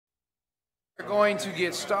We're going to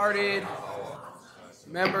get started.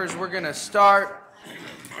 Members, we're going to start.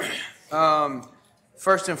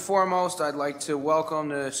 First and foremost, I'd like to welcome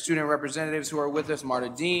the student representatives who are with us, Marta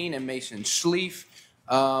Dean and Mason Schlief.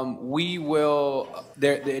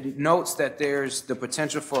 It notes that there's the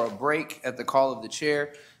potential for a break at the call of the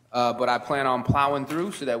chair, but I plan on plowing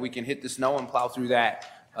through so that we can hit the snow and plow through that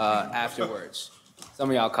afterwards.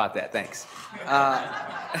 Some of y'all caught that, thanks.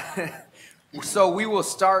 So we will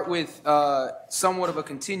start with somewhat of a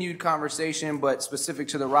continued conversation, but specific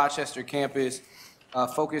to the Rochester campus,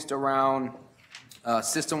 focused around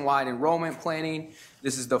system-wide enrollment planning.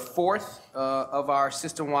 This is the fourth of our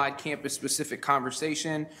system-wide campus-specific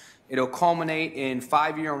conversation. It'll culminate in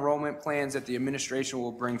 5-year enrollment plans that the administration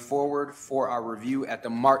will bring forward for our review at the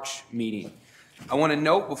March meeting. I want to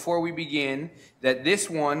note before we begin that this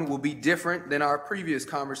one will be different than our previous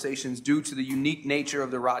conversations due to the unique nature of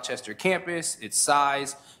the Rochester campus, its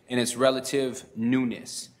size, and its relative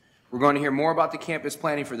newness. We're going to hear more about the campus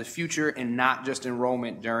planning for the future and not just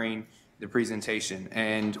enrollment during the presentation.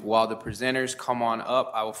 And while the presenters come on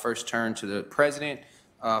up, I will first turn to the president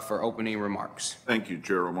for opening remarks. Thank you,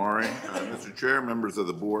 Chair Omari. Mr. Chair, members of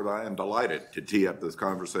the board, I am delighted to tee up this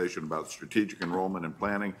conversation about strategic enrollment and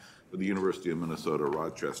planning for the University of Minnesota,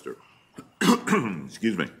 Rochester.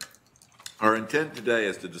 Excuse me. Our intent today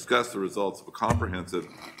is to discuss the results of a comprehensive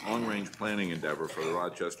long-range planning endeavor for the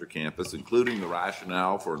Rochester campus, including the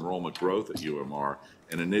rationale for enrollment growth at UMR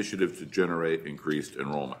and initiatives to generate increased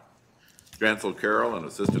enrollment. Chancellor Carrell and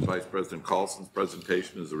Assistant Vice President Carlson's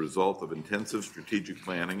presentation is a result of intensive strategic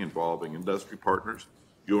planning involving industry partners,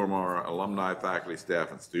 UMR alumni, faculty,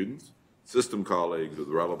 staff, and students, system colleagues with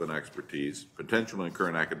relevant expertise, potential and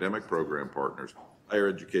current academic program partners, higher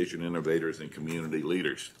education innovators, and community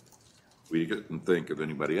leaders. We couldn't think of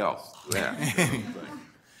anybody else.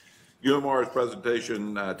 UMR's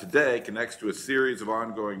presentation today connects to a series of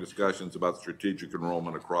ongoing discussions about strategic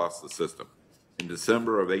enrollment across the system. In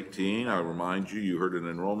December of 18, I remind you, you heard an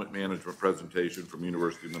enrollment management presentation from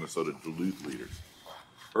University of Minnesota Duluth leaders.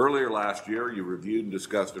 Earlier last year, you reviewed and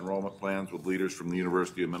discussed enrollment plans with leaders from the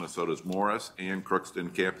University of Minnesota's Morris and Crookston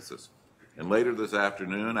campuses. And later this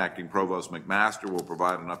afternoon, Acting Provost McMaster will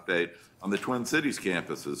provide an update on the Twin Cities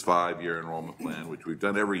campus's 5-year enrollment plan, which we've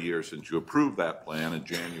done every year since you approved that plan in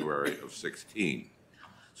January of 16.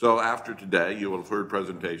 So after today, you will have heard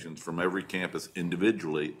presentations from every campus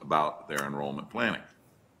individually about their enrollment planning.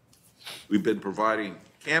 We've been providing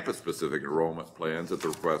campus-specific enrollment plans at the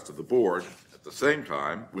request of the board. At the same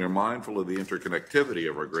time, we are mindful of the interconnectivity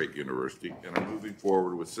of our great university and are moving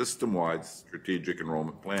forward with system-wide strategic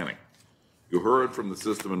enrollment planning. You heard from the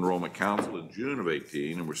System Enrollment Council in June of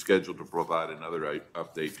 18, and we're scheduled to provide another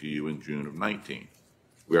update to you in June of 19.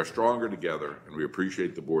 We are stronger together, and we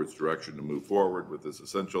appreciate the board's direction to move forward with this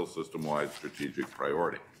essential system-wide strategic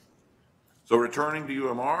priority. So returning to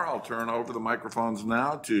UMR, I'll turn over the microphones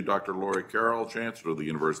now to Dr. Lori Carrell, Chancellor of the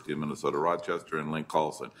University of Minnesota Rochester, and Lynn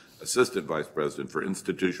Carlson, Assistant Vice President for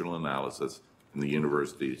Institutional Analysis in the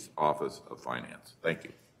university's Office of Finance. Thank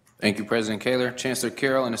you. Thank you, President Kaler. Chancellor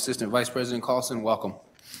Carrell and Assistant Vice President Carlson, welcome.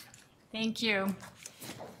 Thank you.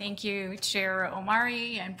 Thank you, Chair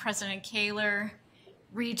Omari and President Kaler.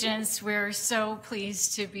 Regents, we're so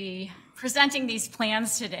pleased to be presenting these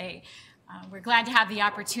plans today. We're glad to have the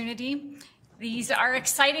opportunity. These are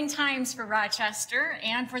exciting times for Rochester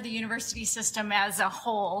and for the university system as a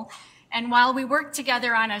whole. And while we work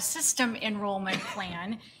together on a system enrollment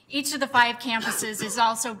plan, each of the 5 campuses is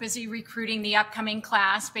also busy recruiting the upcoming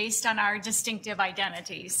class based on our distinctive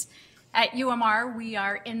identities. At UMR, we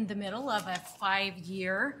are in the middle of a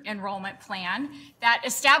 5-year enrollment plan. That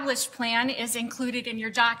established plan is included in your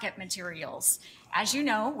docket materials. As you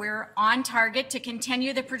know, we're on target to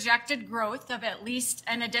continue the projected growth of at least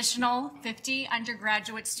an additional 50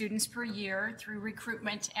 undergraduate students per year through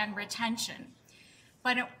recruitment and retention.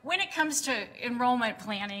 But when it comes to enrollment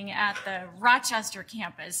planning at the Rochester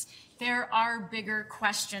campus, there are bigger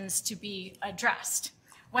questions to be addressed.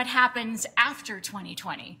 What happens after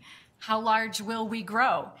 2020? How large will we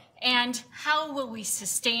grow? And how will we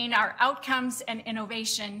sustain our outcomes and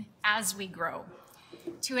innovation as we grow?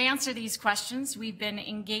 To answer these questions, we've been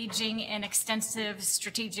engaging in extensive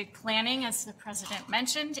strategic planning, as the President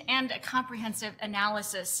mentioned, and a comprehensive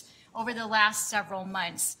analysis over the last several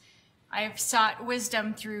months. I've sought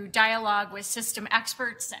wisdom through dialogue with system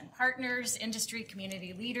experts and partners, industry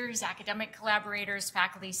community leaders, academic collaborators,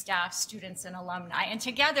 faculty, staff, students, and alumni. And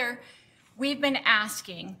together, we've been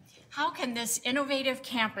asking, how can this innovative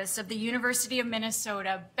campus of the University of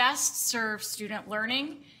Minnesota best serve student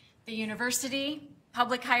learning, the university,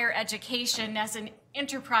 public higher education as an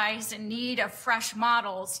enterprise in need of fresh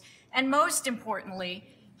models, and most importantly,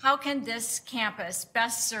 how can this campus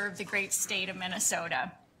best serve the great state of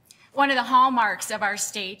Minnesota? One of the hallmarks of our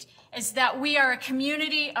state is that we are a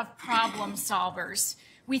community of problem solvers.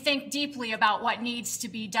 We think deeply about what needs to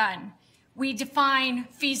be done. We define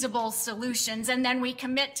feasible solutions, and then we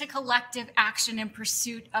commit to collective action in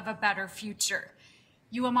pursuit of a better future.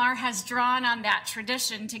 UMR has drawn on that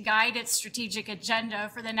tradition to guide its strategic agenda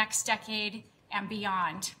for the next decade and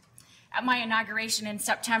beyond. At my inauguration in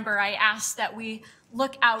September, I asked that we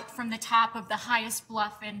look out from the top of the highest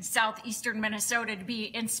bluff in southeastern Minnesota to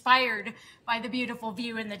be inspired by the beautiful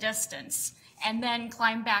view in the distance, and then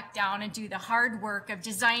climb back down and do the hard work of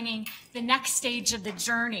designing the next stage of the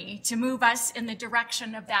journey to move us in the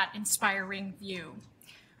direction of that inspiring view.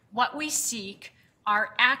 What we seek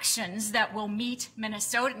are actions that will meet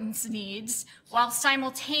Minnesotans' needs while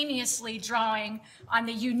simultaneously drawing on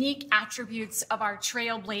the unique attributes of our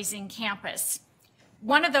trailblazing campus.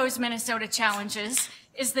 One of those Minnesota challenges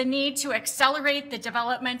is the need to accelerate the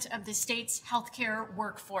development of the state's healthcare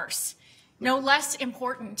workforce. No less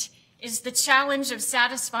important is the challenge of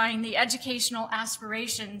satisfying the educational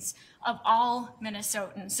aspirations of all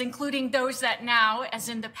Minnesotans, including those that now, as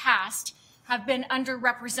in the past, have been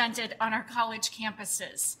underrepresented on our college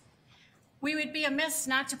campuses. We would be amiss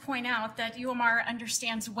not to point out that UMR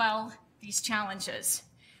understands well these challenges.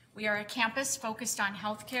 We are a campus focused on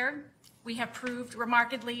healthcare. We have proved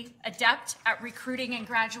remarkably adept at recruiting and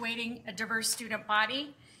graduating a diverse student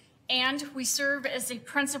body, and we serve as a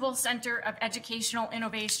principal center of educational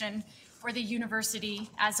innovation for the university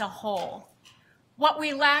as a whole. What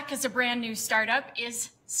we lack as a brand new startup is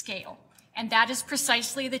scale. And that is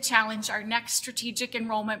precisely the challenge our next strategic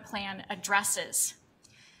enrollment plan addresses.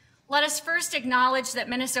 Let us first acknowledge that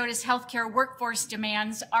Minnesota's healthcare workforce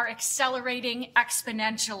demands are accelerating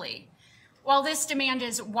exponentially. While this demand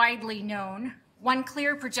is widely known, one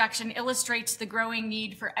clear projection illustrates the growing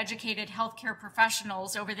need for educated healthcare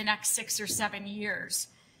professionals over the next 6 or 7 years.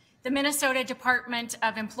 The Minnesota Department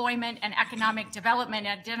of Employment and Economic Development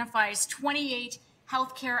identifies 28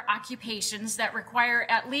 healthcare occupations that require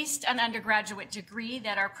at least an undergraduate degree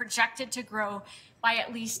that are projected to grow by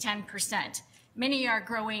at least 10%. Many are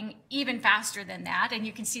growing even faster than that, and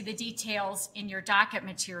you can see the details in your docket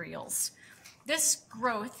materials. This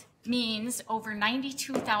growth means over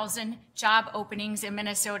 92,000 job openings in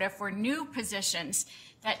Minnesota for new positions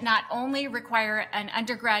that not only require an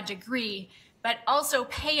undergrad degree, but also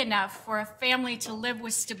pay enough for a family to live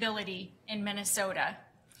with stability in Minnesota.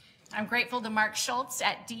 I'm grateful to Mark Schultz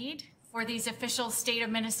at DEED for these official state of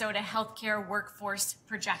Minnesota healthcare workforce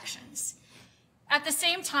projections. At the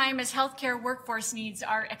same time as healthcare workforce needs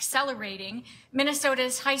are accelerating,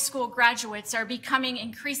 Minnesota's high school graduates are becoming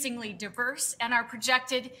increasingly diverse and are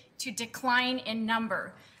projected to decline in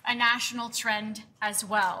number, a national trend as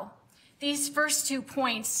well. These first 2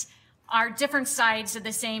 points are different sides of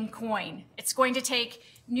the same coin. It's going to take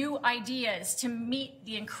new ideas to meet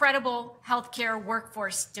the incredible healthcare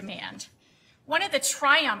workforce demand. One of the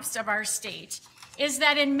triumphs of our state is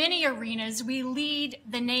that in many arenas we lead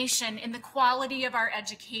the nation in the quality of our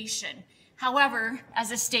education. However,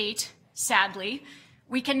 as a state, sadly,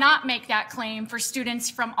 we cannot make that claim for students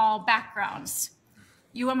from all backgrounds.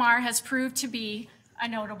 UMR has proved to be a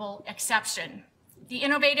notable exception. The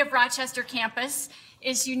innovative Rochester campus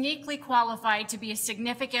is uniquely qualified to be a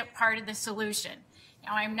significant part of the solution.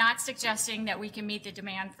 Now, I'm not suggesting that we can meet the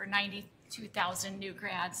demand for 92,000 new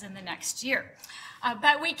grads in the next year,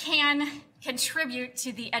 but we can contribute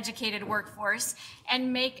to the educated workforce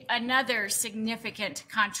and make another significant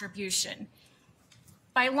contribution.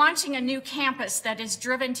 By launching a new campus that is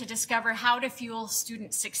driven to discover how to fuel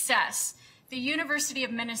student success, the University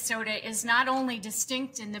of Minnesota is not only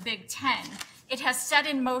distinct in the Big Ten, it has set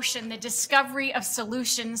in motion the discovery of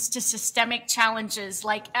solutions to systemic challenges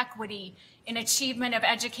like equity in achievement of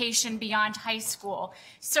education beyond high school,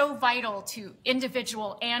 so vital to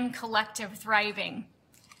individual and collective thriving.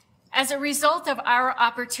 As a result of our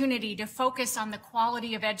opportunity to focus on the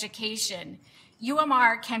quality of education,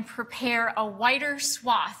 UMR can prepare a wider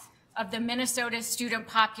swath of the Minnesota student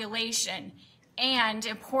population, and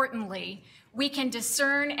importantly, we can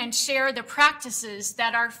discern and share the practices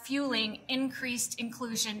that are fueling increased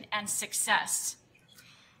inclusion and success.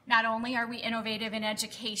 Not only are we innovative in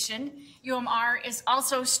education, UMR is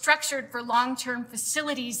also structured for long-term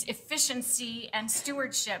facilities efficiency and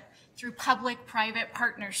stewardship through public-private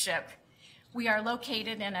partnership. We are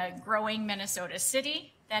located in a growing Minnesota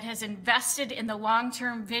city that has invested in the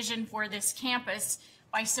long-term vision for this campus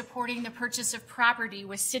by supporting the purchase of property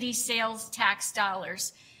with city sales tax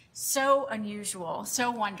dollars. So unusual,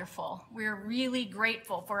 so wonderful. We're really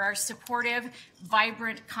grateful for our supportive,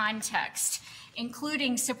 vibrant context,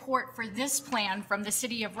 including support for this plan from the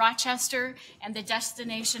City of Rochester and the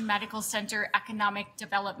Destination Medical Center Economic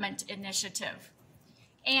Development Initiative.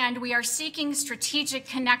 And we are seeking strategic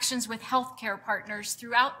connections with healthcare partners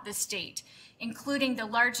throughout the state, including the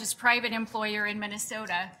largest private employer in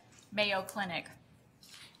Minnesota, Mayo Clinic.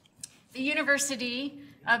 The University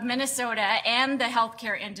of Minnesota and the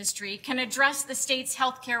healthcare industry can address the state's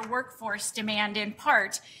healthcare workforce demand in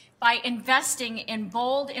part by investing in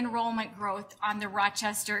bold enrollment growth on the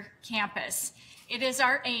Rochester campus. It is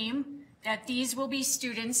our aim that these will be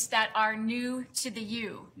students that are new to the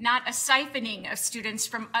U, not a siphoning of students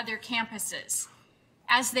from other campuses.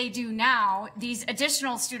 As they do now, these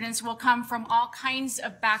additional students will come from all kinds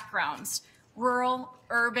of backgrounds: rural,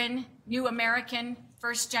 urban, new American,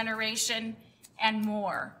 first generation, and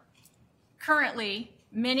more. Currently,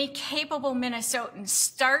 many capable Minnesotans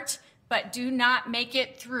start but do not make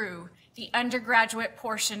it through the undergraduate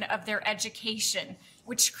portion of their education,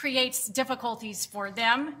 which creates difficulties for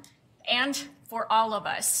them and for all of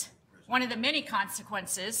us. One of the many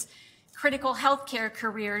consequences, critical healthcare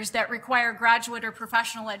careers that require graduate or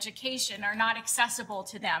professional education are not accessible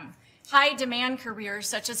to them. High demand careers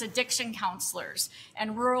such as addiction counselors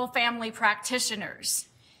and rural family practitioners.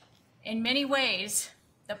 In many ways,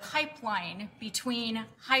 the pipeline between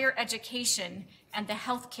higher education and the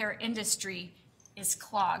healthcare industry is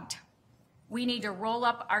clogged. We need to roll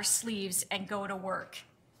up our sleeves and go to work.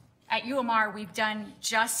 At UMR, we've done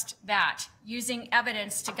just that, using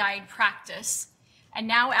evidence to guide practice. And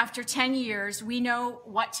now, after 10 years, we know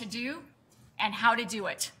what to do and how to do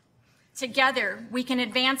it. Together, we can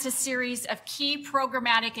advance a series of key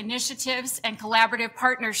programmatic initiatives and collaborative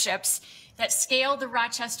partnerships that scale the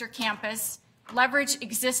Rochester campus, leverage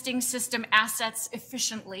existing system assets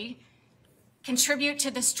efficiently, contribute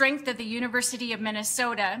to the strength of the University of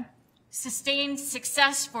Minnesota, sustain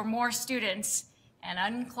success for more students, and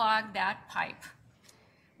unclog that pipe.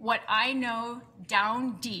 What I know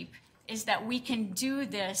down deep is that we can do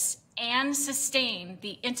this and sustain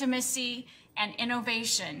the intimacy and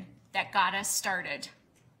innovation that got us started.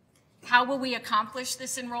 How will we accomplish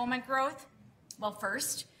this enrollment growth? Well,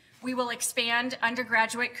 first, we will expand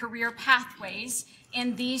undergraduate career pathways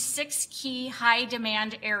in these 6 key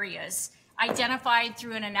high-demand areas, identified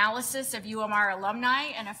through an analysis of UMR alumni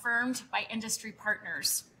and affirmed by industry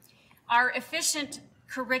partners. Our efficient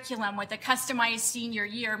curriculum with a customized senior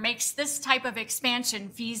year makes this type of expansion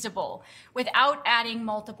feasible without adding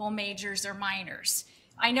multiple majors or minors.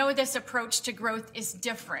 I know this approach to growth is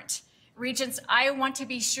different. Regents, I want to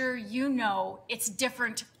be sure you know it's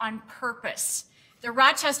different on purpose. The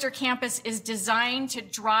Rochester campus is designed to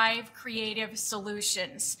drive creative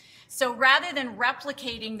solutions. So rather than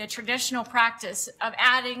replicating the traditional practice of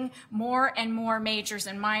adding more and more majors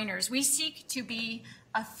and minors, we seek to be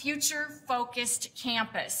a future-focused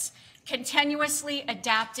campus, continuously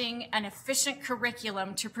adapting an efficient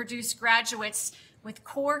curriculum to produce graduates with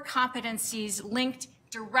core competencies linked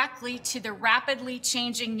directly to the rapidly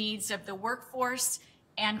changing needs of the workforce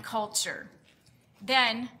and culture.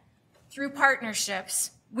 Then, through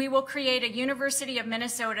partnerships, we will create a University of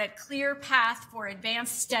Minnesota clear path for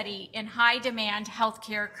advanced study in high-demand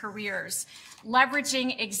healthcare careers,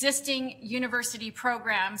 leveraging existing university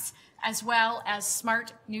programs as well as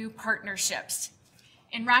smart new partnerships.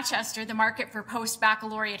 In Rochester, the market for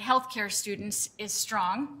post-baccalaureate healthcare students is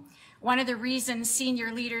strong, one of the reasons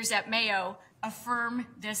senior leaders at Mayo affirm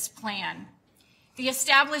this plan. The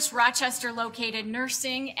established Rochester-located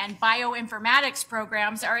nursing and bioinformatics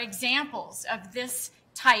programs are examples of this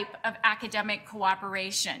type of academic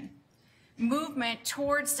cooperation. Movement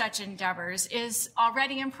towards such endeavors is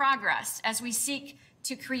already in progress as we seek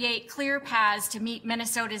to create clear paths to meet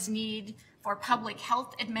Minnesota's need for public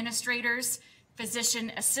health administrators,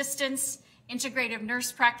 physician assistants, integrative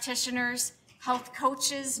nurse practitioners, health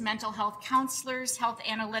coaches, mental health counselors, health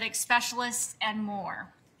analytics specialists, and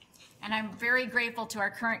more. And I'm very grateful to our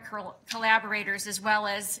current collaborators as well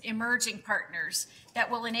as emerging partners that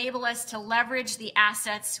will enable us to leverage the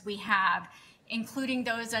assets we have, including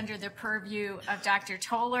those under the purview of Dr.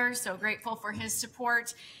 Toller, so grateful for his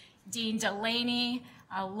support, Dean Delaney,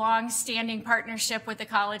 a long-standing partnership with the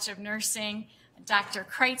College of Nursing, Dr.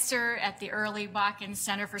 Kreitzer at the Early Bakken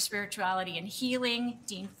Center for Spirituality and Healing,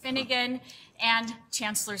 Dean Finnegan, and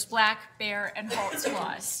Chancellors Black, Baer, and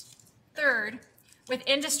Holtzclaws. Third, with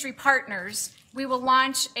industry partners, we will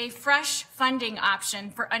launch a fresh funding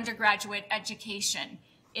option for undergraduate education,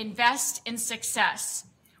 Invest in Success.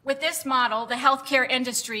 With this model, the healthcare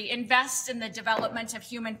industry invests in the development of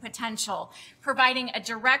human potential, providing a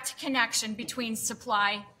direct connection between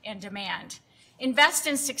supply and demand. Invest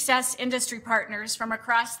in Success industry partners from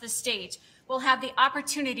across the state will have the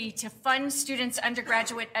opportunity to fund students'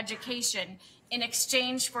 undergraduate education in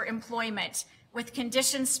exchange for employment, with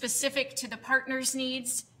conditions specific to the partner's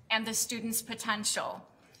needs and the student's potential.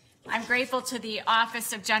 I'm grateful to the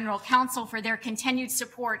Office of General Counsel for their continued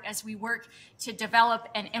support as we work to develop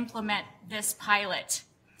and implement this pilot.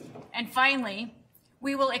 And finally,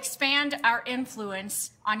 we will expand our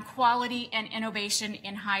influence on quality and innovation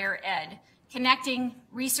in higher ed, connecting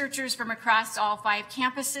researchers from across all 5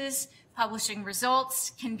 campuses, publishing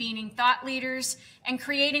results, convening thought leaders, and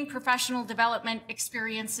creating professional development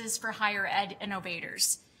experiences for higher ed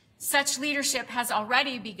innovators. Such leadership has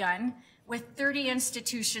already begun, with 30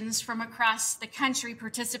 institutions from across the country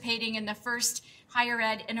participating in the first Higher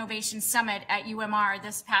Ed Innovation Summit at UMR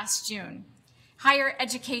this past June. Higher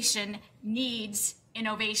education needs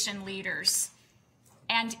innovation leaders.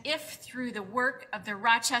 And if through the work of the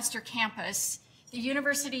Rochester campus, the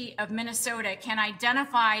University of Minnesota can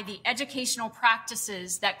identify the educational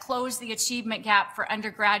practices that close the achievement gap for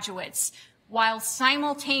undergraduates, while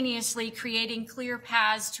simultaneously creating clear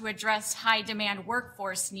paths to address high-demand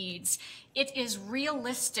workforce needs, it is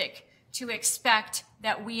realistic to expect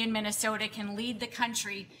that we in Minnesota can lead the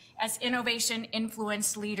country as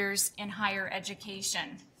innovation-influenced leaders in higher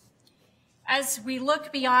education. As we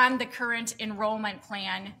look beyond the current enrollment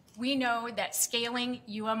plan, we know that scaling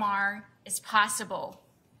UMR is possible.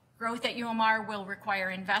 Growth at UMR will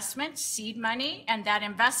require investment, seed money, and that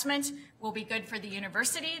investment will be good for the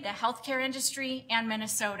university, the healthcare industry, and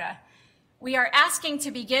Minnesota. We are asking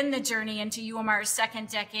to begin the journey into UMR's second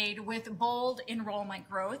decade with bold enrollment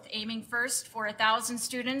growth, aiming first for 1,000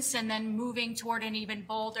 students and then moving toward an even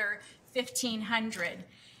bolder 1,500.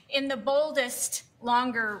 In the boldest,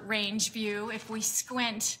 longer range view, if we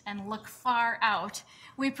squint and look far out,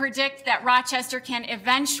 we predict that Rochester can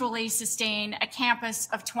eventually sustain a campus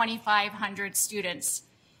of 2,500 students.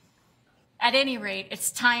 At any rate,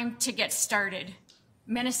 it's time to get started.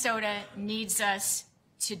 Minnesota needs us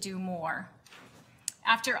to do more.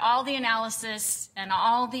 After all the analysis and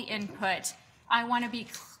all the input, I want to be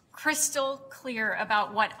crystal clear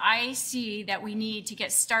about what I see that we need to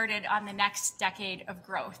get started on the next decade of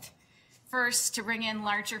growth. First, to bring in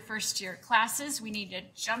larger first-year classes, we need to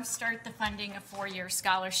jumpstart the funding of 4-year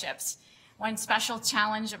scholarships. One special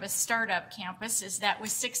challenge of a startup campus is that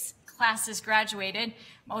with 6 classes graduated,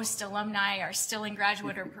 most alumni are still in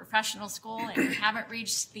graduate or professional school and haven't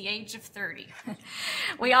reached the age of 30.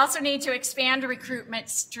 We also need to expand recruitment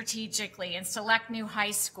strategically and select new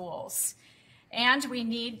high schools. And we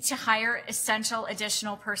need to hire essential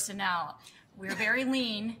additional personnel. We're very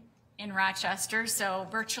lean in Rochester, so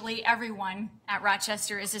virtually everyone at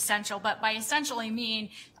Rochester is essential. But by essential, I mean,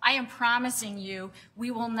 I am promising you, we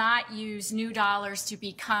will not use new dollars to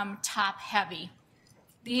become top heavy.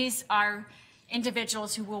 These are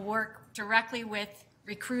individuals who will work directly with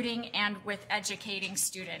recruiting and with educating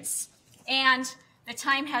students. And the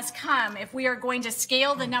time has come, if we are going to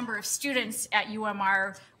scale the number of students at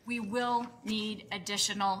UMR, we will need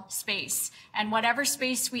additional space. And whatever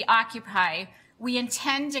space we occupy, we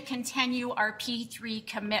intend to continue our P3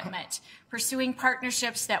 commitment, pursuing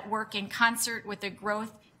partnerships that work in concert with the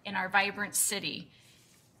growth in our vibrant city.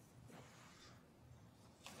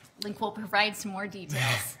 Link will provide some more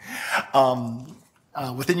details.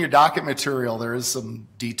 Within your docket material, there is some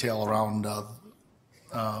detail around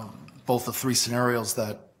both the 3 scenarios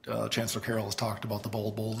that Chancellor Carrell has talked about, the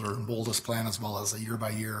bold, bolder, and boldest plan, as well as a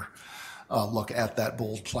year-by-year look at that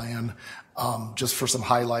bold plan. Just for some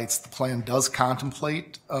highlights, the plan does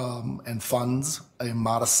contemplate and funds a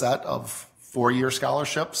modest set of 4-year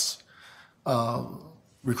scholarships,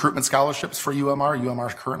 recruitment scholarships for UMR.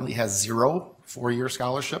 UMR currently has 0 4-year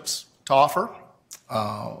scholarships to offer.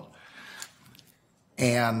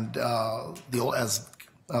 As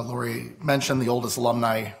Lori mentioned, the oldest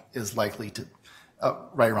alumni is likely to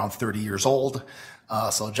right around 30 years old.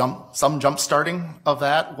 So some jump starting of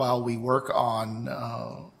that while we work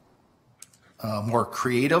on more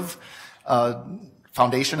creative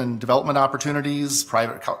foundation and development opportunities.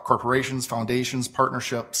 Private corporations, foundations,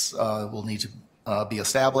 partnerships will need to be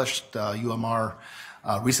established. UMR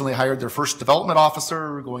recently hired their first development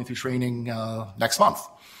officer, going through training next month.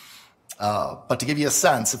 But to give you a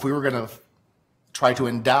sense, if we were going to try to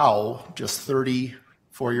endow just 30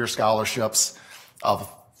 4-year scholarships of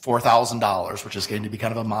 $4,000, which is going to be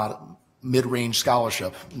kind of a mid-range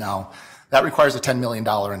scholarship. Now, that requires a $10 million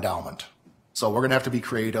endowment. So we're going to have to be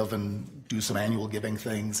creative and do some annual giving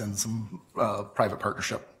things and some private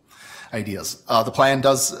partnership ideas. The plan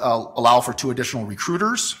does allow for 2 additional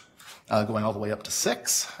recruiters, going all the way up to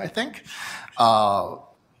 6, I think,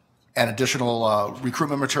 and additional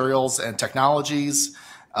recruitment materials and technologies.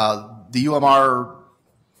 The UMR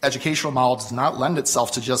educational model does not lend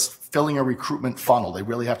itself to just filling a recruitment funnel. They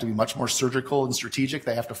really have to be much more surgical and strategic.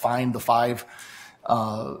 They have to find the 5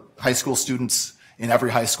 high school students in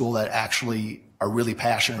every high school that actually are really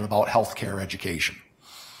passionate about healthcare education.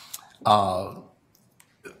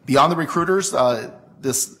 Beyond the recruiters,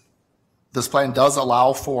 this plan does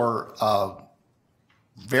allow for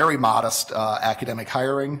very modest academic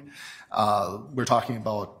hiring. We're talking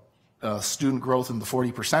about student growth in the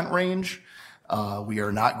 40% range. We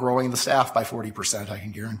are not growing the staff by 40%, I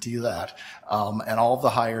can guarantee you that. And all of the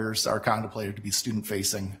hires are contemplated to be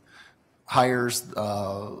student-facing hires.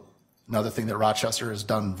 Another thing that Rochester has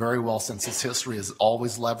done very well since its history is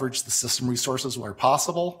always leverage the system resources where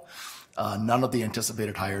possible. None of the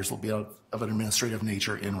anticipated hires will be of an administrative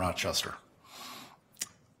nature in Rochester.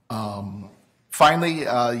 Finally,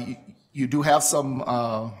 you do have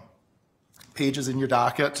some pages in your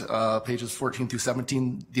docket, pages 14 through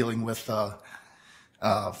 17, dealing with the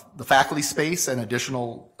faculty space and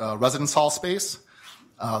additional residence hall space.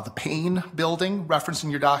 The Payne building referenced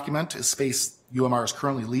in your document is space UMR is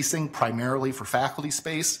currently leasing primarily for faculty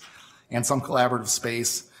space and some collaborative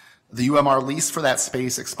space. The UMR lease for that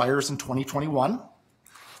space expires in 2021.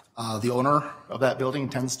 The owner of that building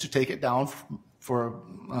intends to take it down for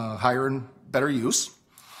higher and better use.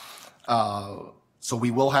 So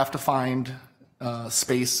we will have to find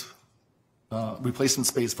space, replacement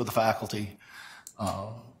space for the faculty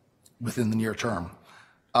within the near term.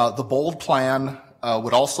 The bold plan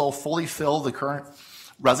would also fully fill the current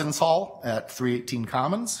residence hall at 318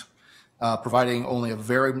 Commons, providing only a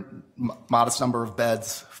very modest number of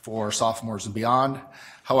beds for sophomores and beyond.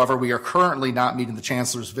 However, we are currently not meeting the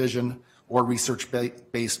Chancellor's vision or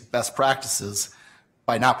research-based best practices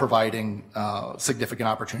by not providing significant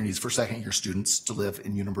opportunities for second-year students to live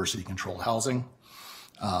in university-controlled housing,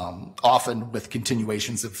 often with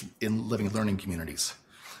continuations in living and learning communities.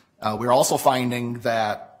 We're also finding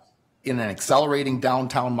that in an accelerating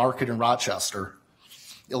downtown market in Rochester,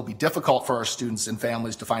 it'll be difficult for our students and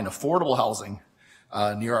families to find affordable housing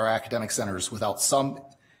near our academic centers without some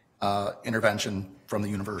intervention from the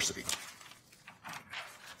university.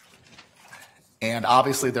 And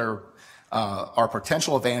obviously there are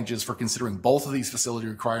potential advantages for considering both of these facility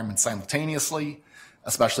requirements simultaneously,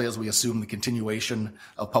 especially as we assume the continuation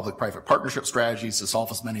of public-private partnership strategies to solve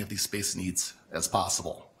as many of these space needs as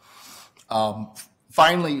possible.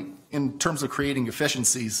 Finally, in terms of creating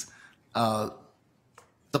efficiencies,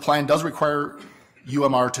 the plan does require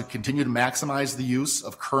UMR to continue to maximize the use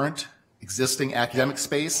of current existing academic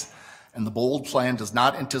space, and the bold plan does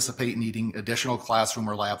not anticipate needing additional classroom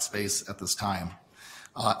or lab space at this time.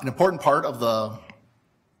 An important part of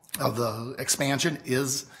the expansion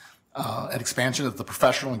is an expansion of the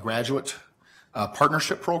professional and graduate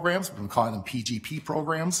partnership programs. We've been calling them PGP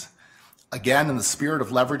programs. Again, in the spirit of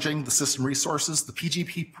leveraging the system resources, the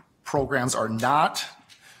PGP programs are not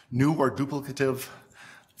new or duplicative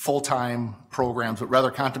full-time programs, but rather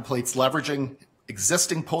contemplates leveraging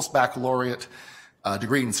existing post-baccalaureate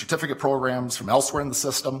degree and certificate programs from elsewhere in the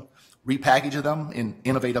system, repackaging them in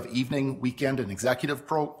innovative evening, weekend, and executive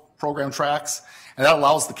program tracks, and that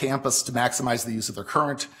allows the campus to maximize the use of their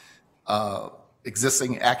current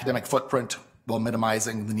existing academic footprint while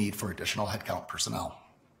minimizing the need for additional headcount personnel.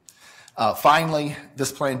 Finally,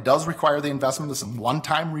 this plan does require the investment of some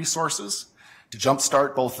one-time resources to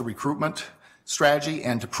jumpstart both the recruitment strategy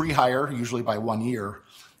and to pre-hire, usually by 1 year,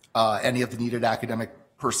 any of the needed academic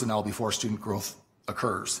personnel before student growth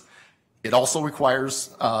occurs. It also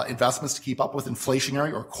requires investments to keep up with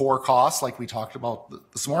inflationary or core costs like we talked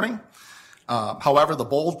about this morning. However, the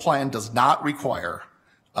bold plan does not require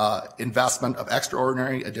investment of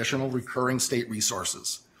extraordinary additional recurring state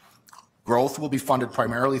resources. Growth will be funded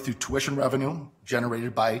primarily through tuition revenue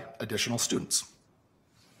generated by additional students.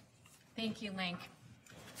 Thank you, Link.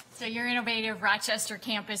 So your innovative Rochester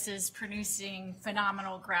campus is producing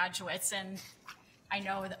phenomenal graduates, and I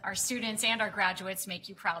know that our students and our graduates make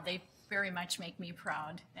you proud. They very much make me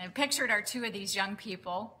proud. And I've pictured are 2 of these young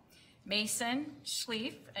people, Mason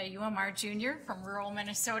Schlief, a UMR junior from rural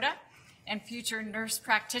Minnesota, and future nurse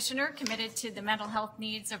practitioner committed to the mental health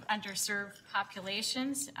needs of underserved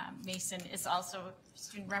populations. Mason is also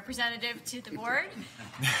student representative to the board.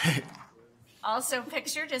 Also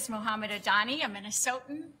pictured is Mohammed Adani, a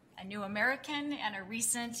Minnesotan, a New American, and a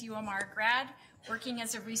recent UMR grad, working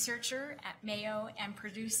as a researcher at Mayo and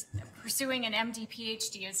pursuing an MD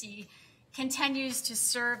PhD as he continues to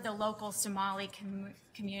serve the local Somali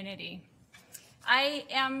community. I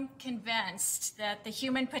am convinced that the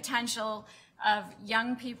human potential of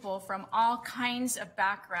young people from all kinds of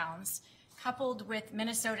backgrounds, coupled with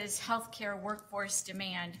Minnesota's healthcare workforce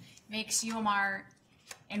demand, makes UMR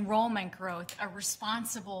enrollment growth a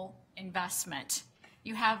responsible investment.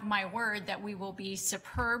 You have my word that we will be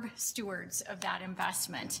superb stewards of that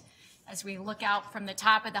investment. As we look out from the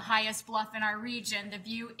top of the highest bluff in our region, the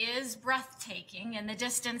view is breathtaking. In the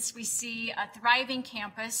distance, we see a thriving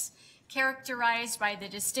campus characterized by the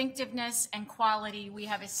distinctiveness and quality we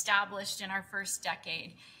have established in our first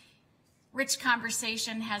decade. Rich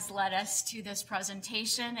conversation has led us to this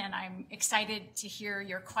presentation, and I'm excited to hear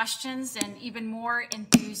your questions and even more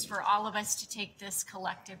enthused for all of us to take this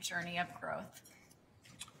collective journey of growth.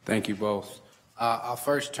 Thank you both. I'll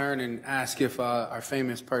first turn and ask if our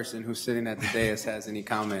famous person who's sitting at the dais has any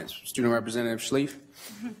comments. Student Representative Schlief.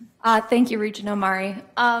 Thank you, Regent Omari.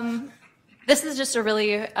 This is just a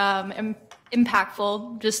really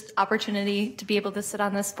impactful just opportunity to be able to sit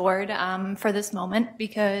on this board for this moment,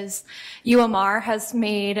 because UMR has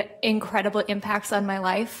made incredible impacts on my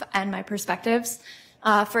life and my perspectives.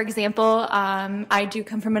 For example, I do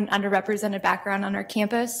come from an underrepresented background on our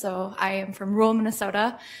campus, so I am from rural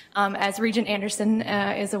Minnesota, as Regent Anderson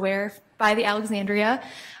is aware, by the Alexandria.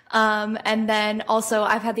 And then also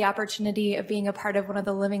I've had the opportunity of being a part of one of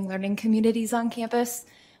the living learning communities on campus,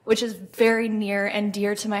 which is very near and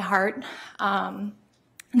dear to my heart.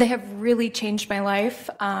 They have really changed my life,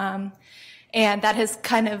 and that has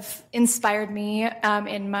kind of inspired me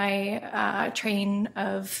in my train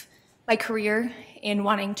of my career in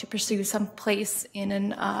wanting to pursue some place in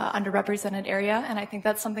an underrepresented area. And I think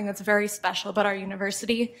that's something that's very special about our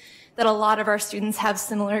university, that a lot of our students have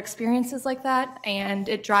similar experiences like that, and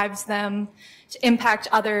it drives them to impact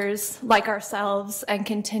others like ourselves and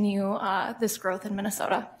continue this growth in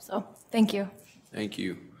Minnesota. So thank you. Thank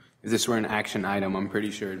you. If this were an action item, I'm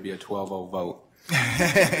pretty sure it'd be a 12-0 vote.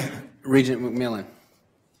 Regent McMillan.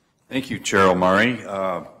 Thank you, Chair Omari.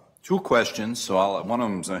 Two questions. So one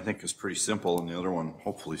of them I think is pretty simple, and the other one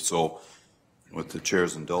hopefully so. With the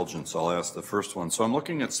chair's indulgence, I'll ask the first one. So I'm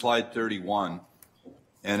looking at slide 31,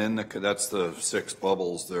 and that's the 6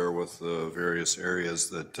 bubbles there with the various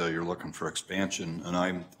areas that you're looking for expansion. And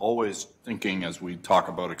I'm always thinking, as we talk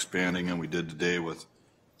about expanding, and we did today with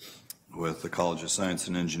the College of Science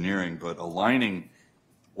and Engineering, but aligning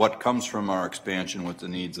what comes from our expansion with the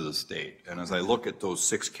needs of the state. And as I look at those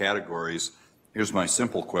 6 categories, here's my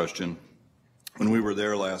simple question. When we were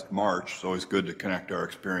there last March, it's always good to connect our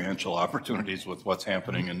experiential opportunities with what's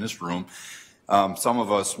happening in this room. Some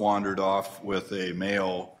of us wandered off with a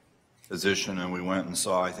Mayo physician, and we went and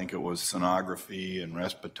saw, I think it was sonography and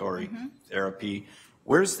respiratory therapy.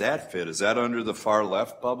 Where's that fit? Is that under the far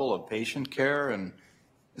left bubble of patient care? And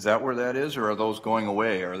is that where that is, or are those going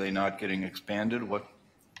away? Are they not getting expanded? What?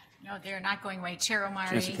 No, they're not going away. Chair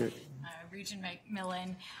Omari, Regent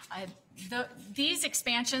McMillan, these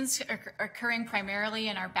expansions are occurring primarily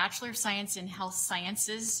in our Bachelor of Science in Health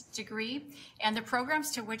Sciences degree, and the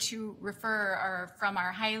programs to which you refer are from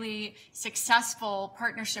our highly successful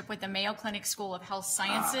partnership with the Mayo Clinic School of Health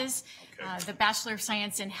Sciences, the Bachelor of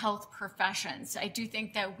Science in Health Professions. I do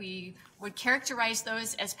think that we would characterize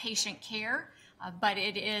those as patient care, but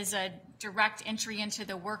it is a direct entry into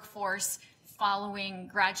the workforce following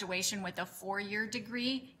graduation with a 4-year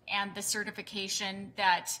degree and the certification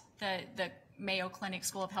that the Mayo Clinic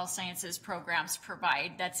School of Health Sciences programs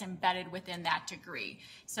provide that's embedded within that degree.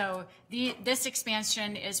 So this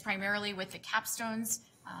expansion is primarily with the capstones,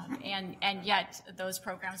 and yet those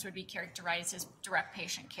programs would be characterized as direct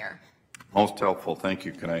patient care. Most helpful. Thank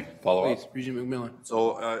you. Can I follow up? Please, Regent McMillan.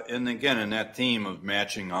 So, and again, in that theme of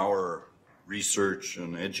matching our research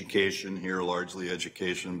and education here, largely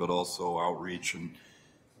education, but also outreach and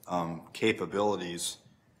capabilities,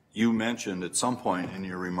 you mentioned at some point in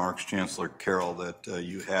your remarks, Chancellor Carrell, that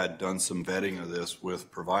you had done some vetting of this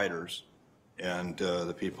with providers and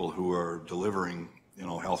the people who are delivering,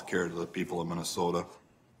 health care to the people of Minnesota.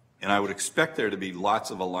 And I would expect there to be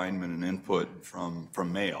lots of alignment and input from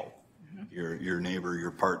Mayo, your neighbor,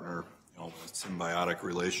 your partner, a symbiotic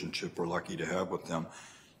relationship we're lucky to have with them.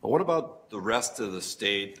 But what about the rest of the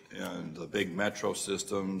state and the big metro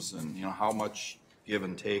systems, and how much give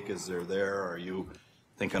and take is there? Are you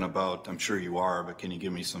thinking about, I'm sure you are, but can you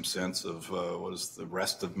give me some sense of what is the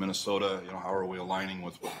rest of Minnesota? How are we aligning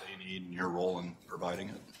with what they need and your role in providing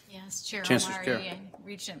it? Yes, Chair Omari and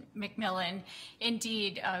Regent McMillan.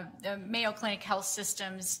 Indeed, the Mayo Clinic Health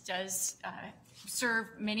Systems does serve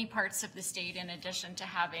many parts of the state in addition to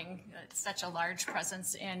having such a large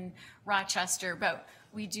presence in Rochester. But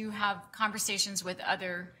we do have conversations with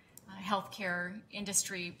other healthcare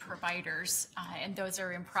industry providers, and those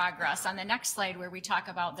are in progress. On the next slide, where we talk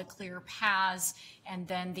about the clear paths and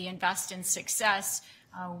then the invest in success,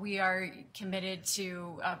 we are committed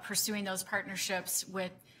to pursuing those partnerships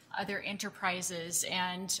with other enterprises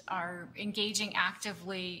and are engaging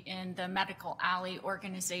actively in the Medical Alley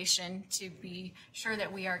organization to be sure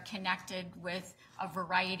that we are connected with a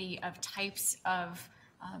variety of types of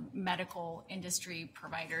medical industry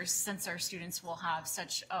providers, since our students will have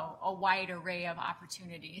such a wide array of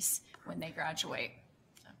opportunities when they graduate.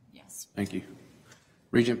 So, yes. Thank you.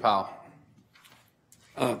 Regent Powell.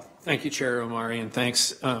 Thank you, Chair Omari, and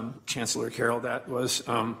thanks, Chancellor Carrell. That was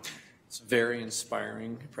it's a very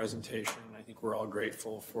inspiring presentation. I think we're all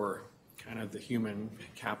grateful for kind of the human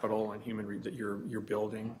capital and human that you're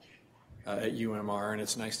building at UMR, and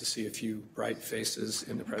it's nice to see a few bright faces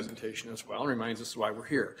in the presentation as well. It reminds us why we're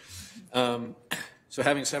here. So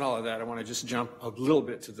having said all of that, I want to just jump a little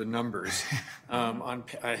bit to the numbers.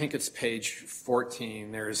 I think it's page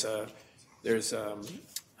 14. There's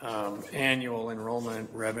annual enrollment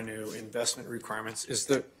revenue investment requirements.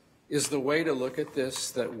 Is the way to look at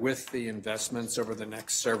this that with the investments over the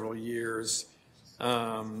next several years,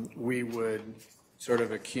 we would sort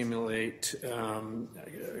of accumulate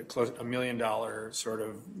close $1 million sort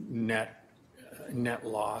of net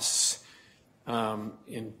loss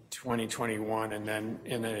in 2021, and then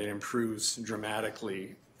it improves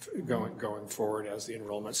dramatically going forward as the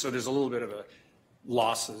enrollment. So there's a little bit of a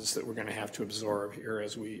losses that we're going to have to absorb here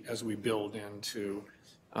as we build into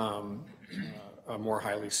a more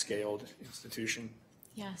highly scaled institution.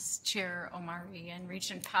 Yes, Chair Omari and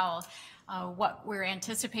Regent Powell. What we're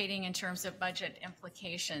anticipating in terms of budget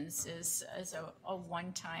implications is a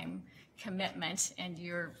one-time commitment, and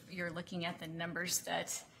you're looking at the numbers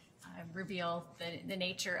that reveal the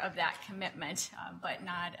nature of that commitment, but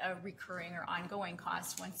not a recurring or ongoing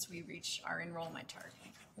cost once we reach our enrollment target.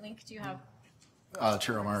 Link, do you have?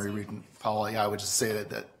 Chair Omari, Regent Powell, yeah, I would just say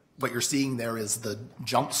that what you're seeing there is the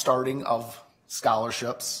jump starting of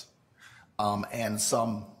scholarships and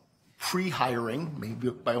some pre-hiring, maybe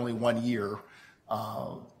by only 1 year,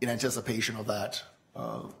 in anticipation of that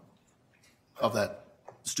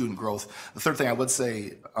student growth. The third thing I would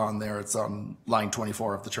say on there, it's on line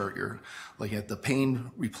 24 of the chart. You're looking at the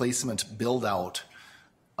pain replacement build-out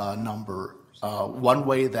number. One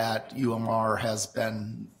way that UMR has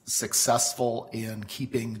been successful in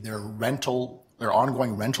keeping their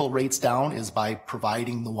ongoing rental rates down is by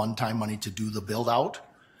providing the one-time money to do the build-out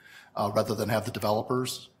rather than have the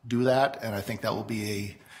developers do that. And I think that will be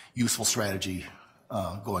a useful strategy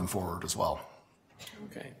going forward as well.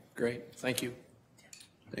 Okay, great. Thank you.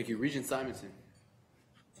 Thank you. Regent Simonson.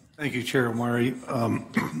 Thank you, Chair Omari.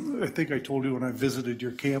 I think I told you when I visited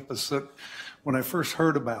your campus that when I first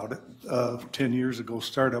heard about it 10 years ago,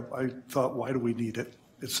 startup, I thought, why do we need it?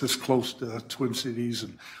 It's this close to Twin Cities,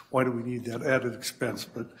 and why do we need that added expense?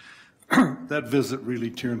 But that visit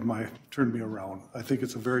really turned me around. I think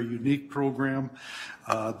it's a very unique program.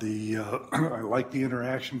 I like the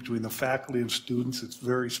interaction between the faculty and students. It's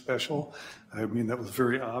very special. I mean, that was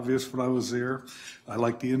very obvious when I was there. I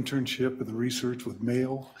like the internship and the research with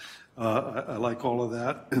Mayo. I like all of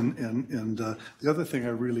that. And the other thing I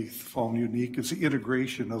really found unique is the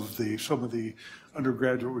integration of some of the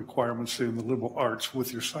undergraduate requirements, say in the liberal arts,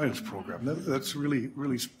 with your science program. That's really,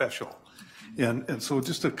 really special. And so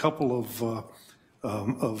just a couple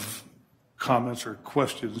of comments or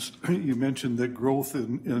questions. You mentioned that growth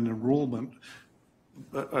in enrollment.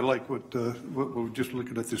 I like what we're just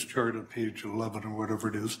looking at this chart on page 11 or whatever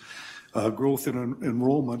it is. Growth in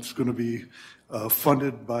enrollment is going to be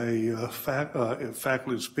funded by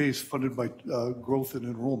faculty and space, funded by growth in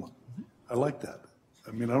enrollment. I like that.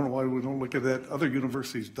 I mean, I don't know why we don't look at that. Other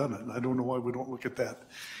universities done it, and I don't know why we don't look at that.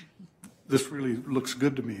 This really looks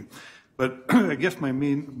good to me. But I guess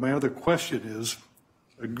my other question is,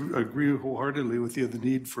 I agree wholeheartedly with you, the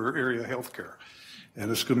need for area healthcare. And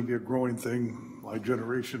it's going to be a growing thing. My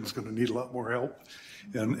generation is going to need a lot more help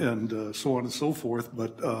and so on and so forth.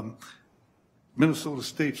 But Minnesota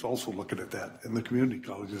State's also looking at that, and the community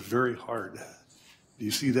college is very hard. Do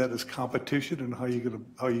you see that as competition, and how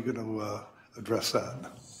are you going to address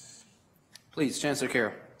that? Please, Chancellor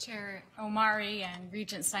Carrell. Chair Omari and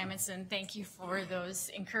Regent Simonson, thank you for those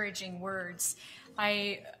encouraging words.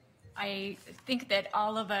 I think that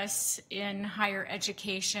all of us in higher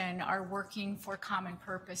education are working for common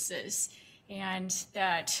purposes, and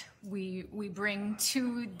that we bring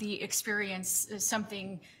to the experience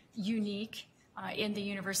something unique in the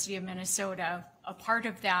University of Minnesota. A part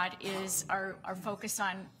of that is our focus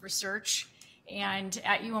on research, and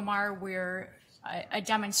at UMR we're a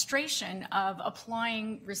demonstration of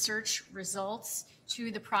applying research results to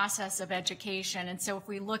the process of education. And so if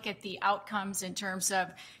we look at the outcomes in terms of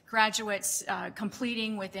graduates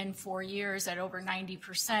completing within 4 years at over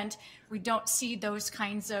 90%, we don't see those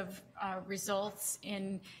kinds of results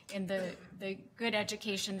in the good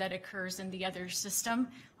education that occurs in the other system.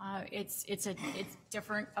 It's a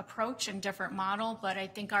different approach and different model, but I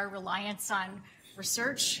think our reliance on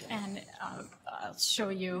research, and I'll show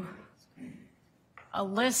you a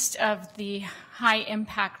list of the high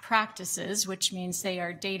impact practices, which means they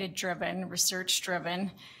are data-driven, research-driven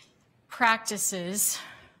practices.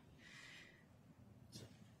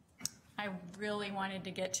 I really wanted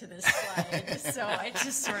to get to this slide, so I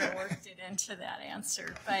just sort of worked it into that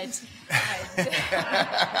answer. But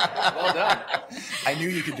Well done. I knew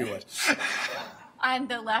you could do it. on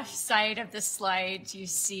the left side of the slide, you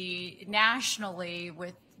see nationally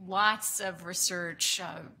with lots of research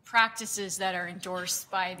practices that are endorsed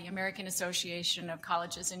by the American Association of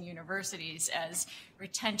Colleges and Universities as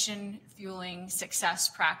retention fueling success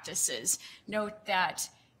practices. Note that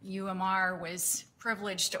UMR was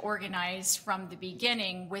privileged to organize from the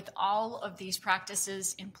beginning with all of these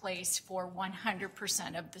practices in place for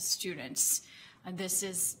 100% of the students. This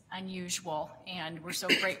is unusual, and we're so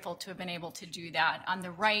grateful to have been able to do that. On the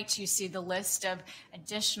right, you see the list of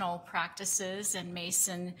additional practices, and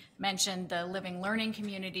Mason mentioned the living learning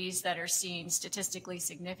communities that are seeing statistically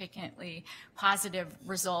significantly positive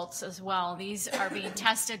results as well. These are being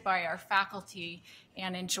tested by our faculty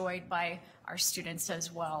and enjoyed by our students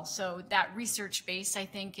as well. So that research base, I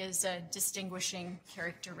think, is a distinguishing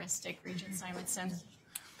characteristic. Regent Simonson.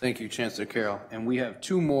 Thank you, Chancellor Carrell. And we have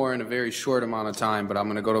two more in a very short amount of time, but I'm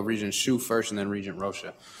going to go to Regent Hsu first and then Regent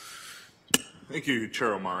Rocha. Thank you,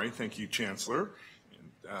 Chair Omari. Thank you, Chancellor,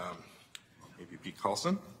 and AVP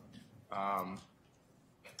Carlson.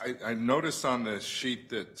 I noticed on the sheet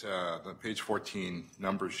that, the page 14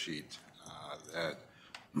 numbers sheet, that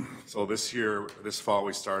so this year, this fall,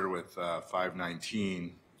 we started with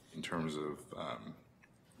 519 in terms of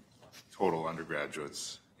total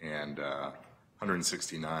undergraduates and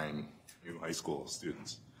 169 new high school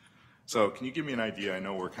students. So can you give me an idea? I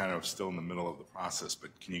know we're kind of still in the middle of the process,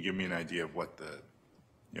 but can you give me an idea of what the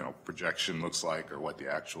projection looks like, or what the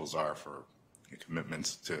actuals are for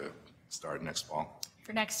commitments to start next fall?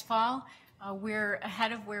 For next fall, we're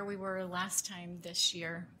ahead of where we were last time this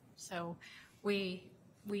year. So we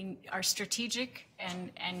are strategic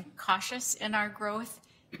and cautious in our growth,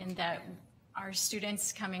 in that our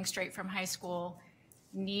students coming straight from high school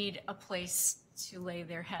need a place to lay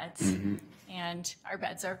their heads, and our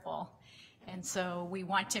beds are full. And so we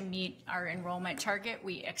want to meet our enrollment target.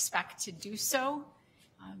 We expect to do so,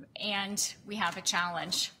 and we have a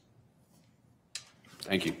challenge.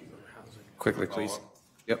 Thank you. Quickly, please.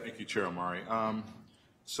 Yep. Thank you, Chair Omari.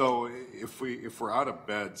 So if we're out of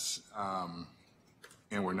beds,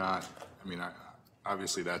 and we're not, I mean,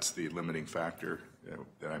 obviously that's the limiting factor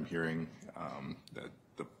that I'm hearing, that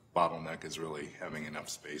the bottleneck is really having enough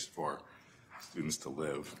space for students to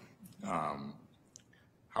live. How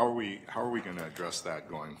are we going to address that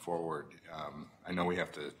going forward? I know we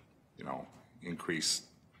have to, increase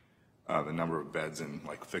the number of beds in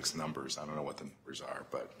like fixed numbers. I don't know what the numbers are,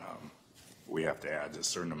 but we have to add a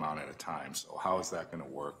certain amount at a time. So how is that going to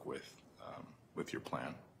work with your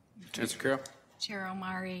plan? Chancellor Carrell. Chair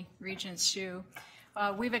Omari, Regent Hsu.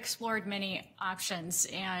 We've explored many options,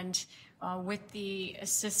 and with the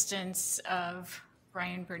assistance of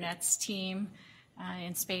Brian Burnett's team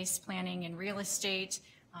in space planning and real estate,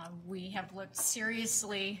 we have looked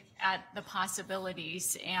seriously at the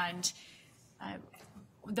possibilities, and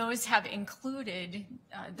those have included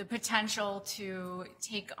the potential to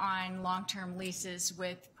take on long-term leases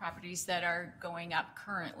with properties that are going up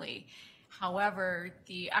currently. However,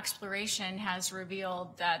 the exploration has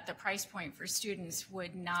revealed that the price point for students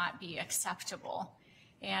would not be acceptable.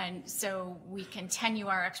 And so we continue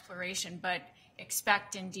our exploration, but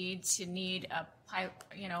expect indeed to need a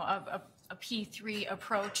P3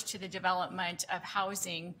 approach to the development of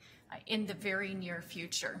housing in the very near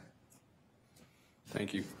future.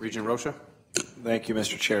 Thank you. Regent Rocha. Thank you,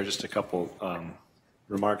 Mr. Chair. Just a couple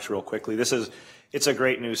remarks real quickly. It's a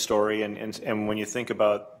great news story, and when you think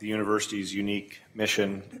about the university's unique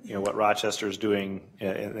mission, what Rochester is doing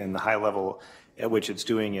and the high level at which it's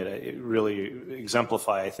doing it, it really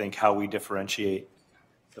exemplify, I think, how we differentiate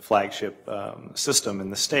the flagship system in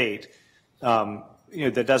the state.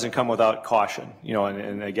 That doesn't come without caution,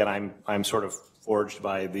 and again, I'm sort of forged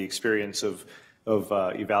by the experience of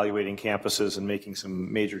evaluating campuses and making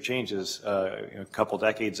some major changes a couple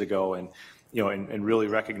decades ago, and really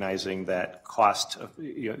recognizing that cost.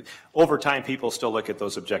 Over time, people still look at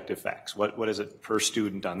those objective facts. What is it per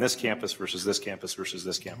student on this campus versus this campus versus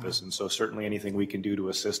this campus? And so certainly anything we can do to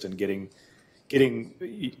assist in getting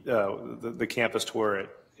the campus to where it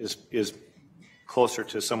is closer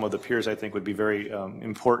to some of the peers, I think would be very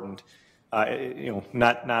important.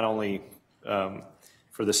 Not only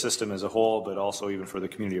for the system as a whole, but also even for the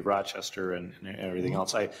community of Rochester and everything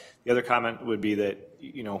else. The other comment would be that,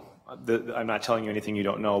 I'm not telling you anything you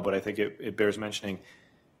don't know, but I think it bears mentioning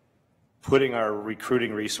putting our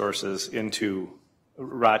recruiting resources into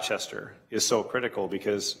Rochester is so critical,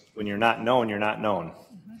 because when you're not known, you're not known.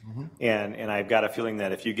 And I've got a feeling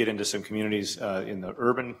that if you get into some communities, in the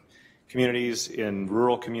urban communities, in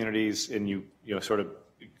rural communities, and you sort of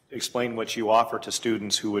explain what you offer to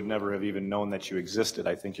students who would never have even known that you existed,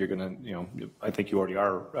 I think you're going to, I think you already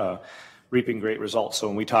are reaping great results. So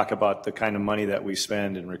when we talk about the kind of money that we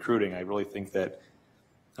spend in recruiting, I really think that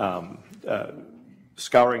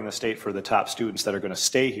scouring the state for the top students that are going to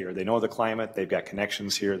stay here, they know the climate, they've got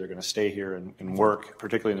connections here, they're going to stay here and work,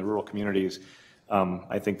 particularly in the rural communities.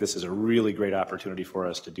 I think this is a really great opportunity for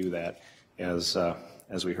us to do that, as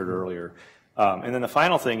we heard earlier. And then the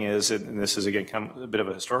final thing is, and this is again a bit of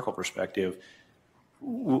a historical perspective,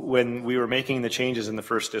 when we were making the changes in the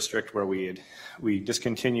first district where we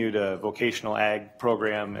discontinued a vocational ag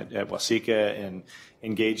program at Waseca and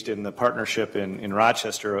engaged in the partnership in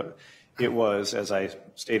Rochester, it was, as I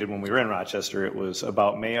stated when we were in Rochester, it was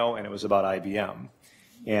about Mayo and it was about IBM.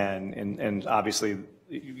 And obviously,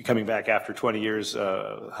 coming back after 20 years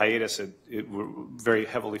hiatus, we're very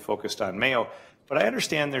heavily focused on Mayo. But I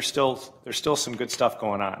understand there's still some good stuff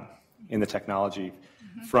going on in the technology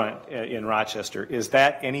front in Rochester. Is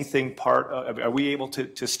that anything are we able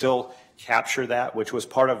to still capture that, which was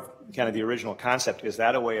part of kind of the original concept? Is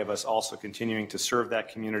that a way of us also continuing to serve that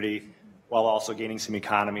community while also gaining some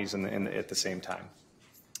economies at the same time?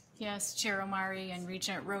 Yes, Chair Omari and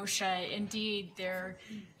Regent Rocha, indeed, there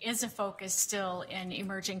is a focus still in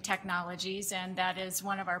emerging technologies, and that is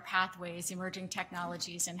one of our pathways, emerging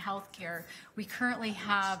technologies in healthcare. We currently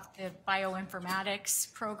have the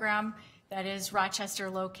bioinformatics program that is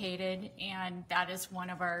Rochester located, and that is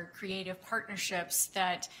one of our creative partnerships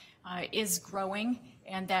that is growing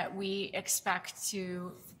and that we expect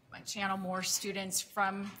to channel more students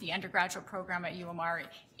from the undergraduate program at UMR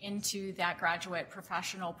into that graduate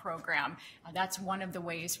professional program. That's one of the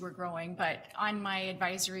ways we're growing. But on my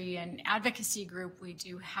advisory and advocacy group, we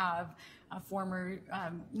do have former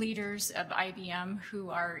leaders of IBM who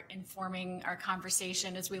are informing our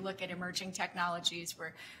conversation as we look at emerging technologies.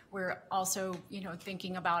 We're also,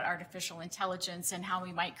 thinking about artificial intelligence and how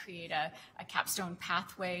we might create a capstone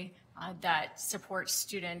pathway that supports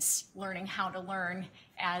students learning how to learn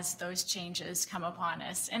as those changes come upon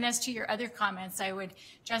us. And as to your other comments, I would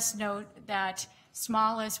just note that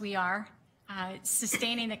small as we are,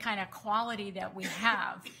 sustaining the kind of quality that we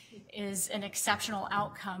have is an exceptional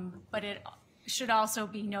outcome, but it should also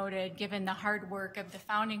be noted, given the hard work of the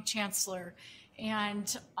founding chancellor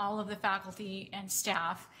and all of the faculty and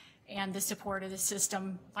staff and the support of the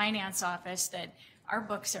system finance office, that our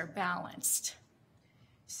books are balanced.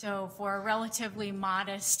 So for a relatively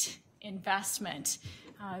modest investment,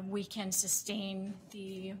 we can sustain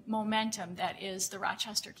the momentum that is the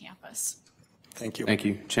Rochester campus. Thank you. Thank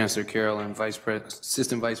you, Chancellor Carrell and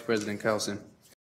Assistant Vice President Carlson.